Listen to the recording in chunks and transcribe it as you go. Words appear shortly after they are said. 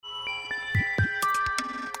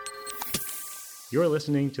You're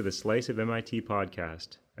listening to the Slice of MIT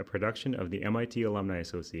podcast, a production of the MIT Alumni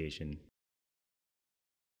Association.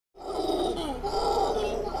 There we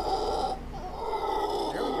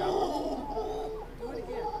go. Do it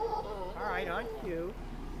again. All right, on cue.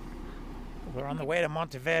 We're on the way to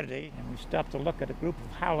Monteverde, and we stopped to look at a group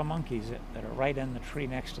of howler monkeys that are right in the tree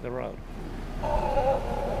next to the road. They're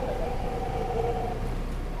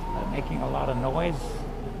making a lot of noise,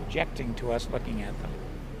 objecting to us looking at them.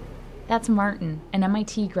 That's Martin, an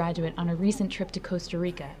MIT graduate on a recent trip to Costa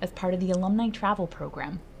Rica as part of the alumni travel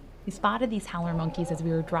program. He spotted these howler monkeys as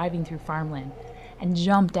we were driving through farmland and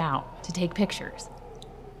jumped out to take pictures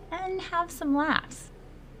and have some laughs.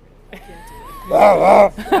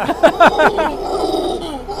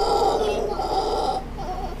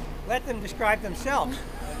 Let them describe themselves.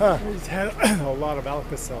 We had a lot of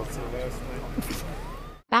Alka-Seltzer last night.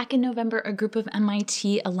 Back in November, a group of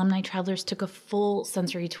MIT alumni travelers took a full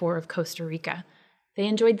sensory tour of Costa Rica. They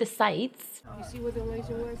enjoyed the sights, You see where the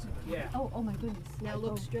laser was? Yeah. Oh my goodness. Now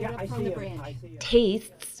look straight I up see on the it. branch. I see it.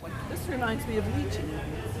 tastes, This reminds me of lychee.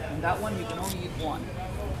 And that one you can only eat one.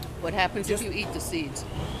 What happens if you eat the seeds?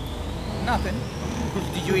 Nothing.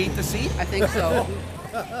 Did you eat the seed? I think so.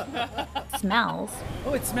 smells,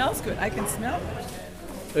 Oh, it smells good. I can smell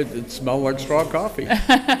it. It smelled like straw coffee.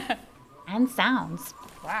 and sounds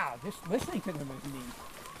Wow, just listening to them is neat.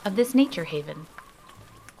 of this nature haven.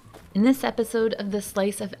 In this episode of the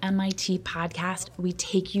Slice of MIT podcast, we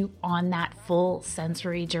take you on that full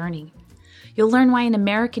sensory journey. You'll learn why an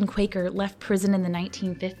American Quaker left prison in the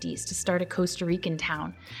 1950s to start a Costa Rican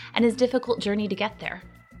town and his difficult journey to get there.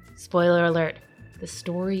 Spoiler alert, the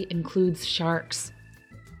story includes sharks.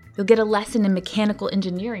 You'll get a lesson in mechanical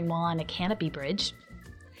engineering while on a canopy bridge,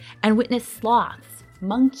 and witness sloths,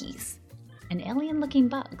 monkeys, and alien-looking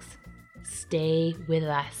bugs. Stay with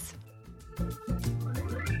us.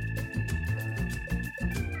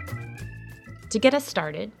 To get us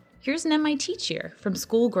started, here's an MIT cheer from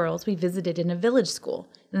schoolgirls we visited in a village school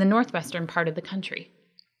in the northwestern part of the country.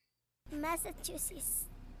 Massachusetts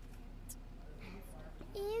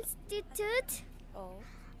Institute of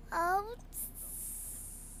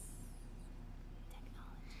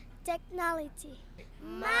Technology.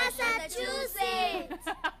 Massachusetts!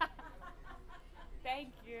 Thank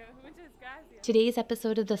you. Muchas gracias. Today's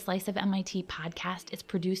episode of the Slice of MIT podcast is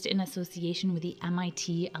produced in association with the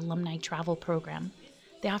MIT Alumni Travel Program.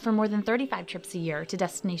 They offer more than 35 trips a year to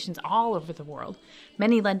destinations all over the world,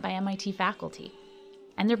 many led by MIT faculty.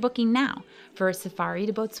 And they're booking now for a safari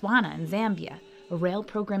to Botswana and Zambia, a rail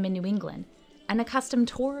program in New England, and a custom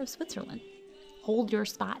tour of Switzerland. Hold your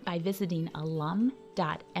spot by visiting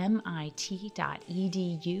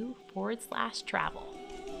alum.mit.edu/travel.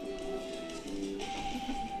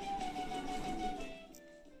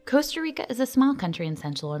 Costa Rica is a small country in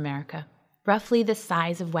Central America, roughly the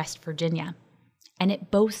size of West Virginia, and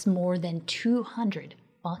it boasts more than 200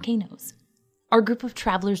 volcanoes. Our group of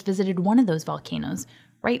travelers visited one of those volcanoes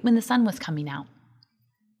right when the sun was coming out.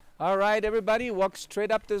 All right, everybody, walk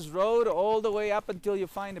straight up this road all the way up until you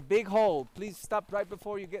find a big hole. Please stop right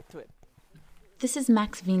before you get to it. This is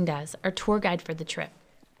Max Vindas, our tour guide for the trip.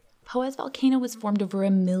 Poás volcano was formed over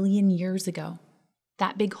 1 million years ago.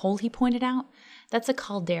 That big hole he pointed out, that's a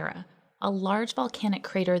caldera, a large volcanic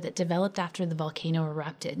crater that developed after the volcano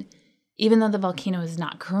erupted. Even though the volcano is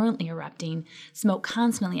not currently erupting, smoke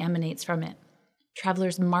constantly emanates from it.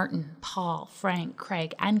 Travelers Martin, Paul, Frank,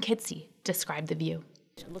 Craig, and Kitsy describe the view.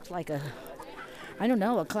 It looks like a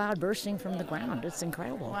cloud bursting from the ground. It's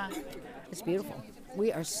incredible. Wow. It's beautiful.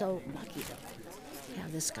 We are so lucky to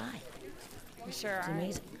have this sky. We sure It's are.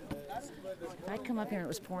 amazing. If I'd come up here and it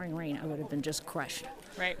was pouring rain, I would have been just crushed.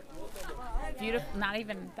 Right. Beautiful. Not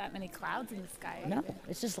even that many clouds in the sky. No,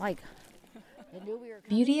 it's just like they knew we were coming.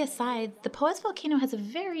 Beauty aside, the Poás volcano has a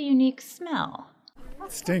very unique smell.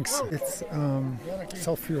 Stinks. It's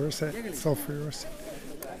sulfurous.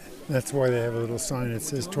 That's why they have a little sign that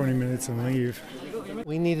says 20 minutes and leave.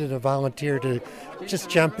 We needed a volunteer to just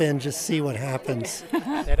jump in, just see what happens.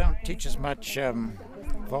 They don't teach us much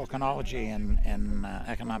volcanology in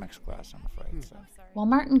economics class, I'm afraid. So. While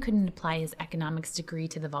Martin couldn't apply his economics degree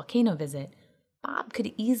to the volcano visit, Bob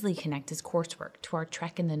could easily connect his coursework to our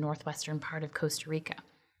trek in the northwestern part of Costa Rica.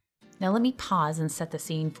 Now let me pause and set the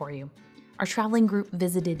scene for you. Our traveling group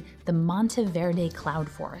visited the Monteverde Cloud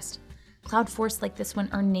Forest. Cloud forests like this one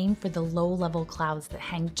are named for the low-level clouds that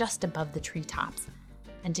hang just above the treetops.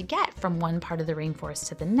 And to get from one part of the rainforest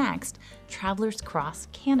to the next, travelers cross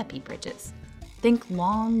canopy bridges. Think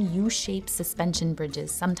long U-shaped suspension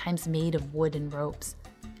bridges, sometimes made of wood and ropes.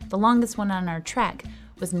 The longest one on our trek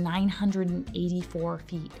was 984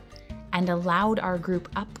 feet, and allowed our group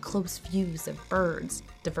up-close views of birds,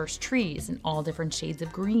 diverse trees in all different shades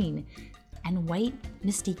of green, and white,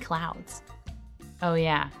 misty clouds. Oh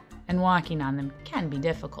yeah, and walking on them can be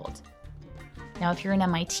difficult. Now, if you're an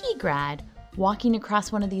MIT grad, walking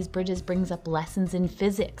across one of these bridges brings up lessons in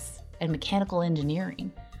physics and mechanical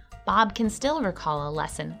engineering. Bob can still recall a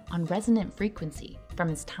lesson on resonant frequency from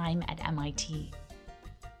his time at MIT.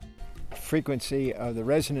 Frequency of the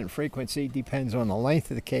resonant frequency depends on the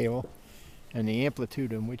length of the cable and the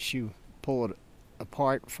amplitude in which you pull it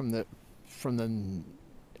apart from the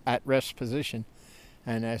at rest position,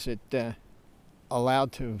 and as it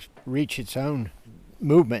allowed to reach its own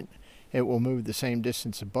movement, it will move the same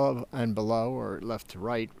distance above and below or left to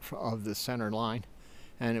right of the center line,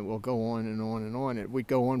 and it will go on and on and on. It would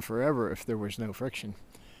go on forever if there was no friction,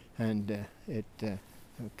 and it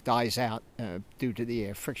dies out due to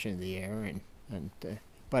the friction of the air,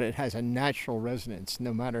 but it has a natural resonance.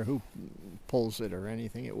 No matter who pulls it or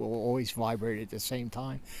anything, it will always vibrate at the same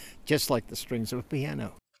time, just like the strings of a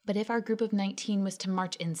piano. But if our group of 19 was to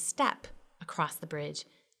march in step across the bridge,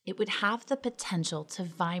 it would have the potential to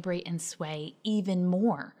vibrate and sway even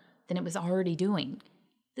more than it was already doing.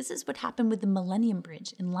 This is what happened with the Millennium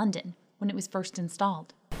Bridge in London when it was first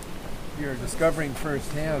installed. You're discovering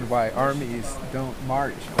firsthand why armies don't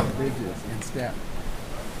march on bridges in step.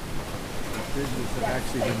 Bridges have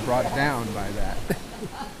actually been brought down by that.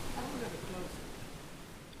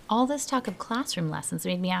 All this talk of classroom lessons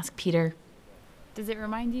made me ask Peter, does it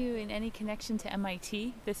remind you in any connection to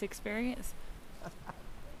MIT, this experience?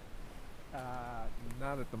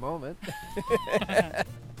 Not at the moment.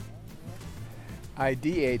 I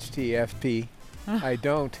DHTFP. I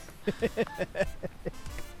don't.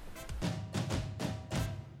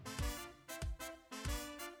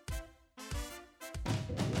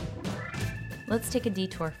 Let's take a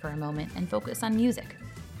detour for a moment and focus on music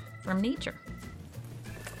from nature.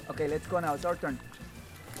 Okay, let's go now. It's our turn.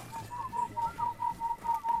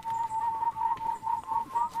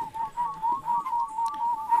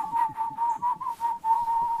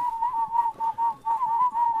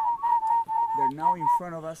 They're now in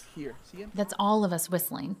front of us here. See them? That's all of us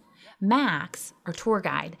whistling. Max, our tour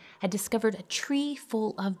guide, had discovered a tree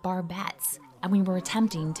full of barbettes, and we were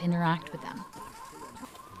attempting to interact with them.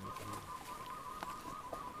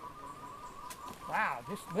 Wow,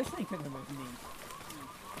 just listening to them was neat.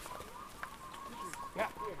 Yeah.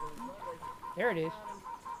 There it is.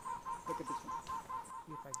 Look at this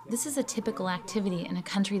one. This is a typical activity in a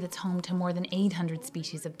country that's home to more than 800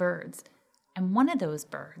 species of birds. And one of those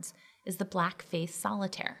birds is the black-faced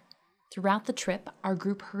solitaire. Throughout the trip, our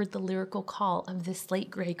group heard the lyrical call of this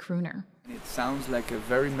slate gray crooner. It sounds like a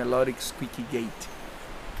very melodic, squeaky gate.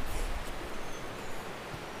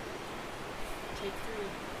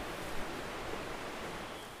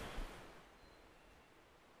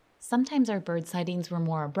 Sometimes our bird sightings were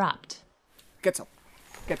more abrupt. Quetzal.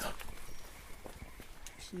 Quetzal.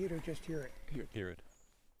 See it or just hear it? Hear it.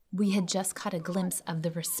 We had just caught a glimpse of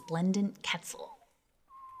the resplendent Quetzal.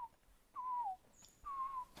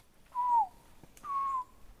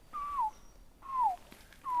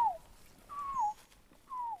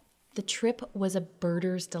 The trip was a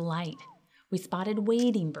birder's delight. We spotted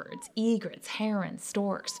wading birds, egrets, herons,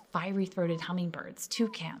 storks, fiery-throated hummingbirds,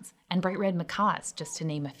 toucans, and bright red macaws, just to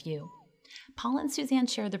name a few. Paul and Suzanne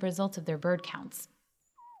shared the results of their bird counts.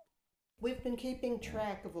 We've been keeping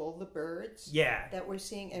track of all the birds that we're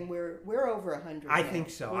seeing, and we're over 100 I now. think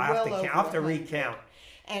so. We're I'll have to 100. recount.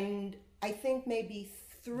 And I think maybe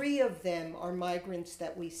 3 of them are migrants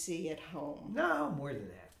that we see at home. No, more than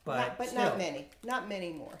that. But still. Not many. Not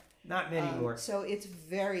many more. Not many more. So it's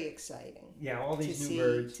very exciting. Yeah, all these new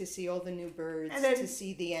birds. To see all the new birds, And then, to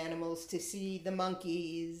see the animals, to see the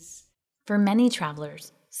monkeys. For many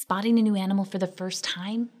travelers, spotting a new animal for the first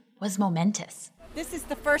time was momentous. This is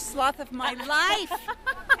the first sloth of my life.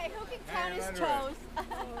 Okay, who can count his toes?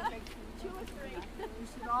 2 or 3. You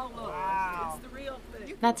should all look. Wow. It's the real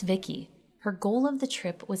thing. That's Vicky. Her goal of the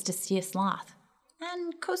trip was to see a sloth.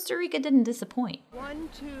 And Costa Rica didn't disappoint. 1,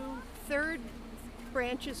 2, 3rd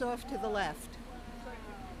branches off to the left.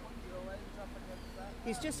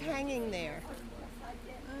 He's just hanging there.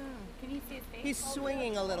 Can you see his face? He's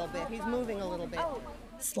swinging a little bit. He's moving a little bit.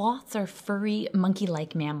 Sloths are furry,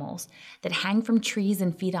 monkey-like mammals that hang from trees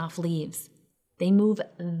and feed off leaves. They move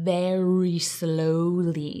very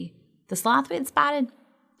slowly. The sloth we had spotted,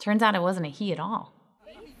 turns out it wasn't a he at all.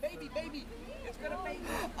 Baby. It's got a baby.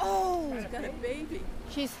 Oh, It's got a baby.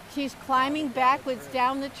 she's climbing backwards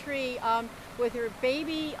down the tree with her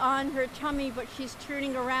baby on her tummy, but she's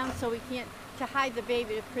turning around so we can't, to hide the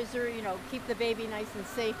baby, to preserve, keep the baby nice and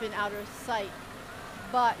safe and out of sight.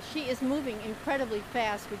 but she is moving incredibly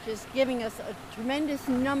fast, which is giving us a tremendous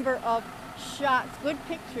number of shots, good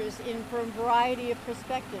pictures from a variety of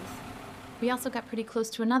perspectives. We also got pretty close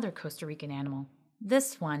to another Costa Rican animal.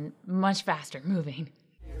 This one, much faster moving.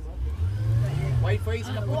 White face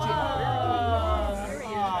cappuccino. There he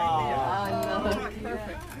is, right there.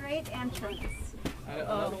 Perfect. Great entrance.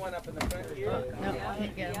 Another one up in the front here. No,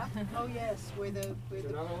 can't get him. Oh yes, where the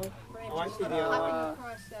branches Oh, I see the hopping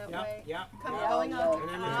across that way. Yeah. Going up.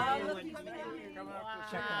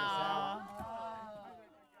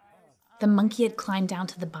 The monkey had climbed down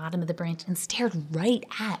to the bottom of the branch and stared right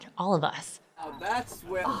at all of us. Oh, that's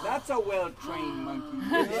a well-trained monkey.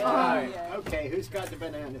 Right. Okay, who's got the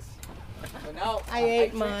bananas? So now I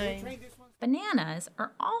ate mine. Bananas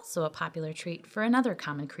are also a popular treat for another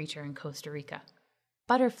common creature in Costa Rica,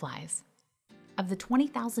 butterflies. Of the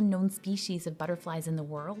 20,000 known species of butterflies in the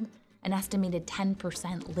world, an estimated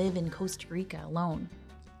 10% live in Costa Rica alone.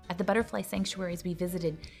 At the butterfly sanctuaries we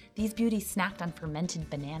visited, these beauties snacked on fermented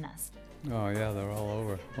bananas. Oh yeah, they're all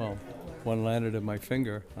over. Well, one landed in my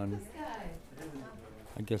finger, and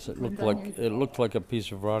I guess it looked like a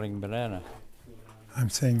piece of rotting banana. I'm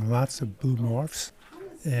seeing lots of blue morphs,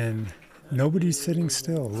 and nobody's sitting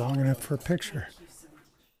still long enough for a picture.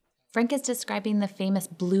 Frank is describing the famous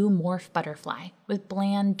blue morph butterfly with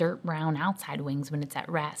bland dirt brown outside wings when it's at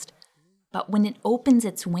rest. But when it opens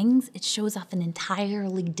its wings, it shows off an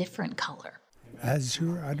entirely different color.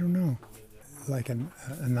 Azure, I don't know, like a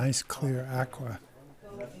nice clear aqua.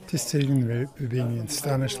 Just sitting there being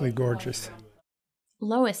astonishingly gorgeous.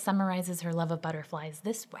 Lois summarizes her love of butterflies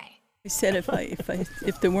this way. I said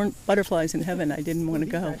if there weren't butterflies in heaven, I didn't want to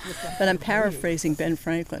go. But I'm paraphrasing Ben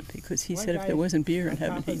Franklin, because he said if there wasn't beer in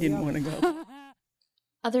heaven, he didn't want to go.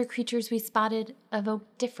 Other creatures we spotted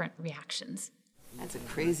evoked different reactions. That's a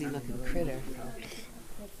crazy looking critter.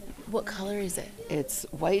 What color is it? It's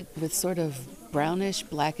white with sort of brownish,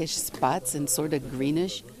 blackish spots and sort of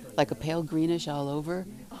greenish, like a pale greenish all over.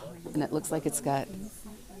 And it looks like it's got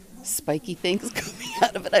spiky things coming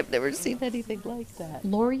out of it. I've never seen anything like that.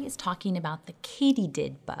 Lori is talking about the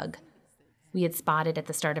katydid bug we had spotted at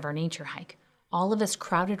the start of our nature hike. All of us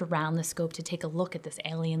crowded around the scope to take a look at this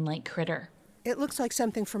alien-like critter. It looks like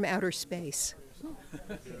something from outer space.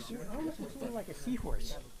 Almost like a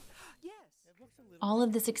seahorse. All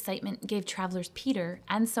of this excitement gave travelers Peter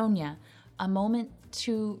and Sonia a moment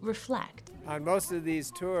to reflect. On most of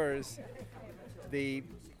these tours, the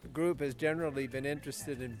group has generally been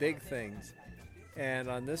interested in big things. And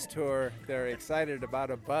on this tour, they're excited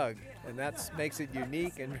about a bug, and that makes it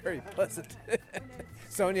unique and very pleasant.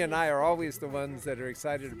 Sonia and I are always the ones that are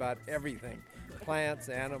excited about everything, plants,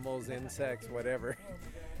 animals, insects, whatever.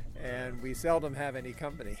 And we seldom have any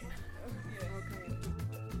company.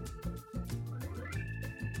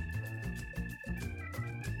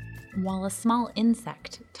 While a small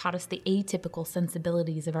insect taught us the atypical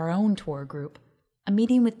sensibilities of our own tour group, a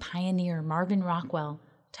meeting with pioneer Marvin Rockwell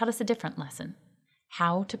taught us a different lesson: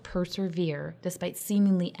 how to persevere despite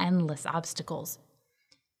seemingly endless obstacles.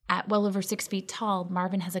 At well over 6 feet tall,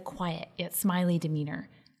 Marvin has a quiet yet smiley demeanor,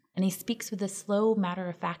 and he speaks with a slow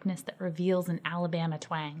matter-of-factness that reveals an Alabama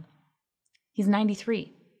twang. He's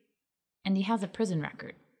 93, and he has a prison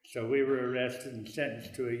record. So we were arrested and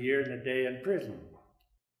sentenced to a year and a day in prison.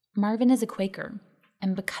 Marvin is a Quaker,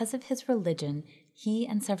 and because of his religion, he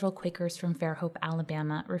and several Quakers from Fairhope,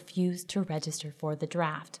 Alabama, refused to register for the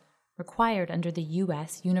draft, required under the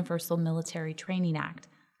U.S. Universal Military Training Act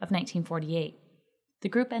of 1948. The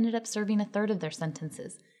group ended up serving a third of their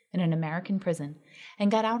sentences in an American prison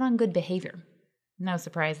and got out on good behavior. No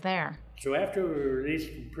surprise there. So after we were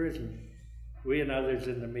released from prison, we and others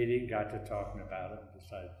in the meeting got to talking about it and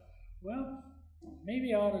decided, well,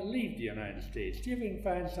 maybe I ought to leave the United States, see if we can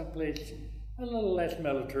find someplace a little less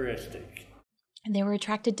militaristic. They were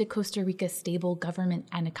attracted to Costa Rica's stable government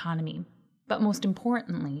and economy. But most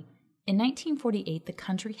importantly, in 1948, the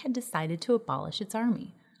country had decided to abolish its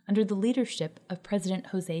army under the leadership of President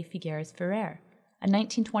Jose Figueres Ferrer, a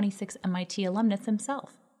 1926 MIT alumnus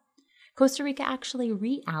himself. Costa Rica actually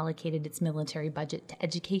reallocated its military budget to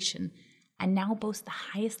education and now boasts the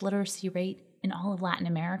highest literacy rate in all of Latin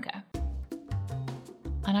America.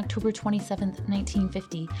 On October 27,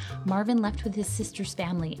 1950, Marvin left with his sister's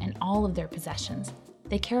family and all of their possessions.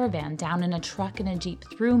 They caravanned down in a truck and a jeep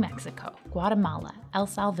through Mexico, Guatemala, El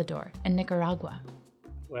Salvador, and Nicaragua.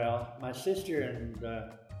 Well, my sister and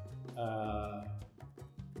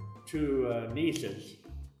two nieces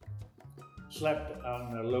slept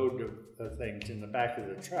on a load of things in the back of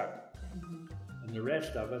the truck. And the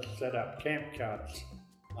rest of us set up camp cots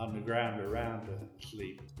on the ground around to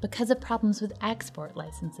sleep. Because of problems with export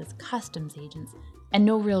licenses, customs agents, and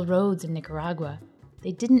no real roads in Nicaragua,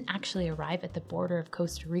 they didn't actually arrive at the border of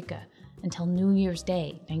Costa Rica until New Year's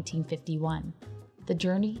Day, 1951. The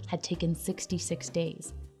journey had taken 66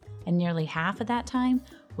 days, and nearly half of that time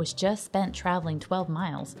was just spent traveling 12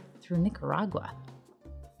 miles through Nicaragua.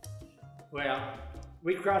 Well,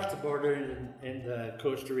 we crossed the border in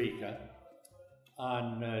Costa Rica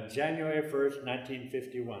on January 1st,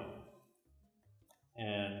 1951.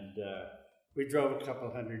 And we drove a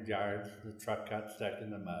couple hundred yards. The truck got stuck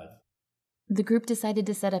in the mud. The group decided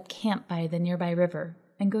to set up camp by the nearby river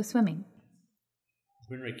and go swimming.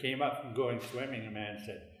 When we came up from going swimming, a man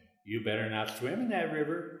said, "You better not swim in that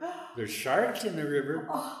river. There's sharks in the river."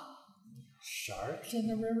 Sharks in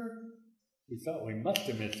the river? We thought we must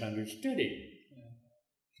have misunderstood him.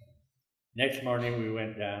 Next morning we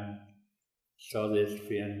went down, saw this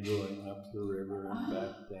fin going up the river and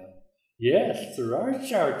back down. Yes, there are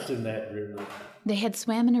sharks in that river. They had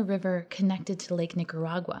swam in a river connected to Lake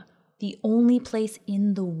Nicaragua, the only place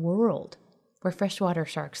in the world where freshwater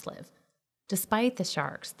sharks live. Despite the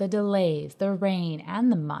sharks, the delays, the rain,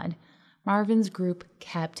 and the mud, Marvin's group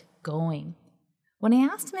kept going. When I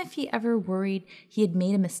asked him if he ever worried he had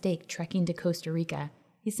made a mistake trekking to Costa Rica,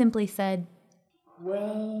 he simply said,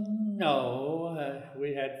 "Well, no.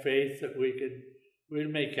 We had faith that we'd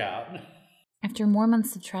make out." After more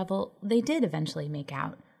months of travel, they did eventually make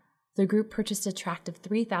out. The group purchased a tract of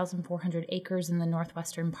 3,400 acres in the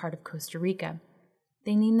northwestern part of Costa Rica.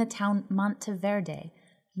 They named the town Monteverde,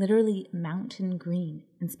 literally mountain green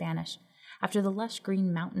in Spanish, after the lush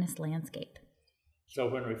green mountainous landscape. So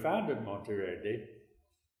when we founded Monteverde,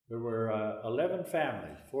 there were 11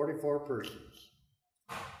 families, 44 persons.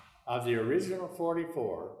 Of the original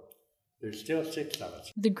 44, there's still 6 of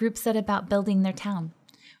us. The group set about building their town.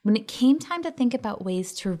 When it came time to think about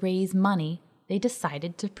ways to raise money, they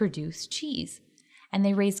decided to produce cheese. And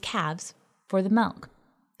they raised calves for the milk.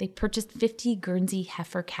 They purchased 50 Guernsey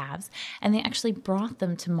heifer calves, and they actually brought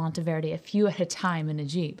them to Monteverde, a few at a time, in a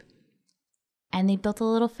Jeep. And they built a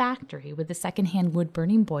little factory with a secondhand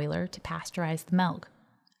wood-burning boiler to pasteurize the milk.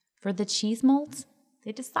 For the cheese molds,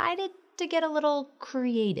 they decided to get a little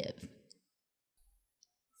creative.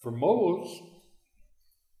 For molds,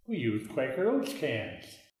 we used Quaker Oats cans.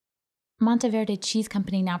 Monteverde Cheese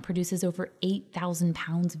Company now produces over 8,000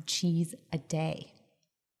 pounds of cheese a day.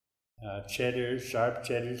 Cheddar, sharp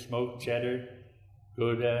cheddar, smoked cheddar,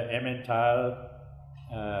 Gouda, Emmental,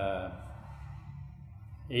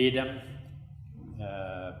 Edam,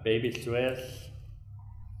 Baby Swiss,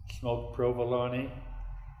 smoked provolone,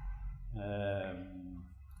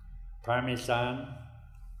 Parmesan,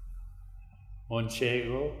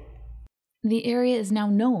 Manchego. The area is now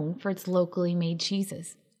known for its locally made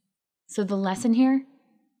cheeses. So the lesson here?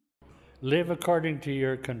 Live according to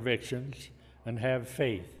your convictions and have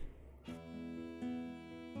faith.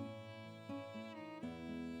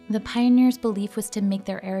 The pioneers' belief was to make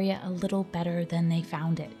their area a little better than they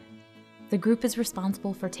found it. The group is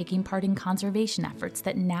responsible for taking part in conservation efforts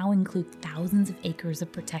that now include thousands of acres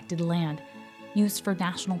of protected land used for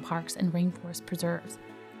national parks and rainforest preserves.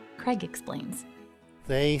 Craig explains.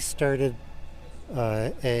 They started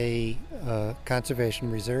a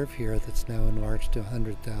conservation reserve here that's now enlarged to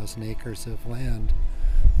 100,000 acres of land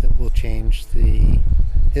that will change the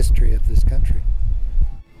history of this country.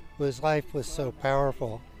 His life was so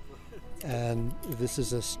powerful, and this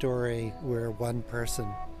is a story where one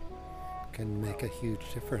person can make a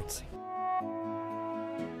huge difference.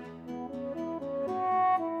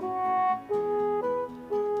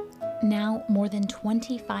 Now, more than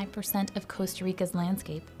 25% of Costa Rica's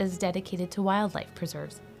landscape is dedicated to wildlife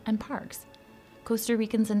preserves and parks. Costa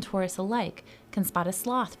Ricans and tourists alike can spot a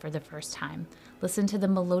sloth for the first time, listen to the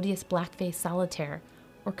melodious black-faced solitaire,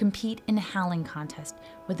 or compete in a howling contest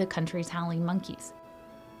with the country's howling monkeys.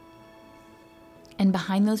 And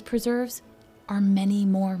behind those preserves are many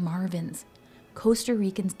more Marvins, Costa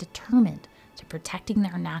Ricans determined to protecting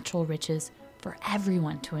their natural riches for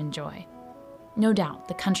everyone to enjoy. No doubt,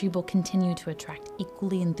 the country will continue to attract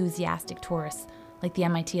equally enthusiastic tourists like the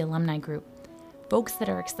MIT Alumni Group, folks that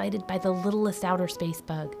are excited by the littlest outer space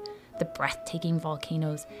bug, the breathtaking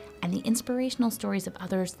volcanoes, and the inspirational stories of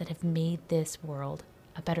others that have made this world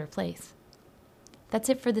a better place. That's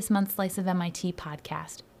it for this month's Slice of MIT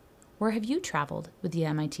podcast. Where have you traveled with the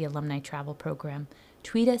MIT Alumni Travel Program?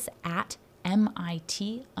 Tweet us at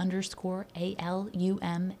MIT_ALUMNI.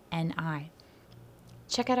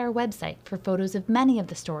 Check out our website for photos of many of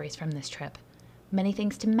the stories from this trip. Many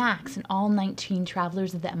thanks to Max and all 19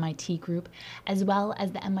 travelers of the MIT group, as well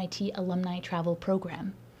as the MIT Alumni Travel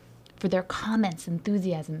Program. for their comments,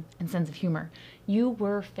 enthusiasm, and sense of humor. You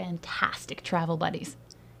were fantastic travel buddies.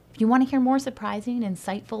 If you want to hear more surprising,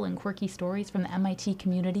 insightful, and quirky stories from the MIT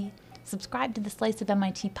community, subscribe to the Slice of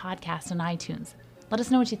MIT podcast on iTunes. Let us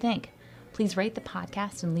know what you think. Please rate the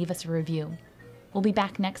podcast and leave us a review. We'll be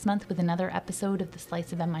back next month with another episode of the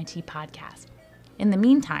Slice of MIT podcast. In the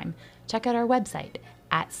meantime, check out our website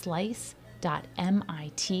at slice.mit.edu.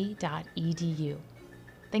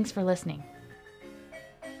 Thanks for listening.